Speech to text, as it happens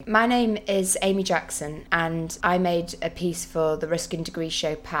My name is Amy Jackson and I made a piece for the Ruskin degree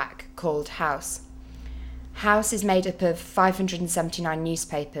show pack called House. House is made up of 579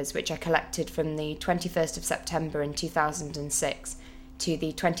 newspapers which I collected from the 21st of September in 2006 to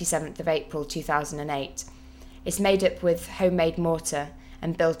the 27th of April 2008. It's made up with homemade mortar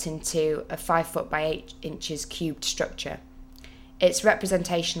and built into a 5 foot by 8 inches cubed structure. It's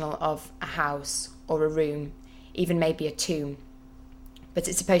representational of a house or a room, even maybe a tomb, but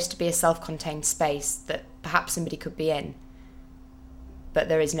it's supposed to be a self-contained space that perhaps somebody could be in, but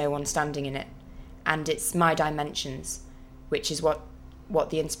there is no one standing in it. And it's my dimensions, which is what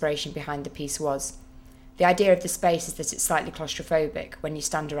the inspiration behind the piece was. The idea of the space is that it's slightly claustrophobic when you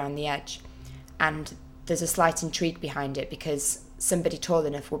stand around the edge, and there's a slight intrigue behind it because somebody tall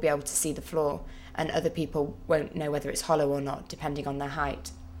enough will be able to see the floor and other people won't know whether it's hollow or not, depending on their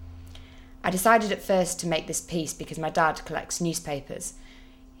height. I decided at first to make this piece because my dad collects newspapers.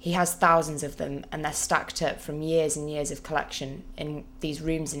 He has thousands of them and they're stacked up from years and years of collection in these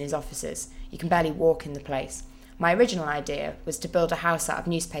rooms in his offices. You can barely walk in the place. My original idea was to build a house out of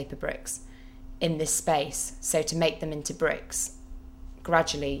newspaper bricks in this space, so to make them into bricks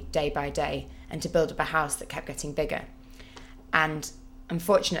gradually, day by day, and to build up a house that kept getting bigger. And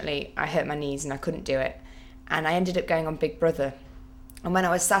unfortunately, I hurt my knees and I couldn't do it, and I ended up going on Big Brother. And when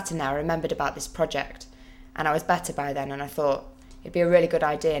I was sat in there, I remembered about this project, and I was better by then, and I thought it'd be a really good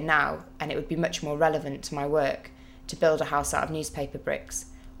idea now, and it would be much more relevant to my work to build a house out of newspaper bricks,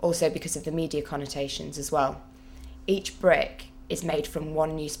 also because of the media connotations as well. Each brick is made from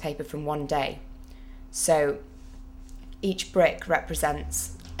one newspaper from one day. So each brick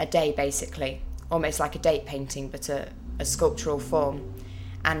represents a day, basically, almost like a date painting, but a sculptural form.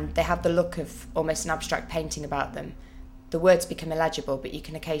 And they have the look of almost an abstract painting about them. The words become illegible, but you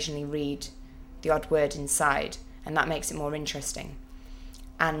can occasionally read the odd word inside, and that makes it more interesting.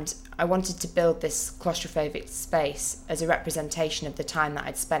 And I wanted to build this claustrophobic space as a representation of the time that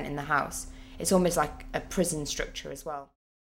I'd spent in the house. It's almost like a prison structure as well.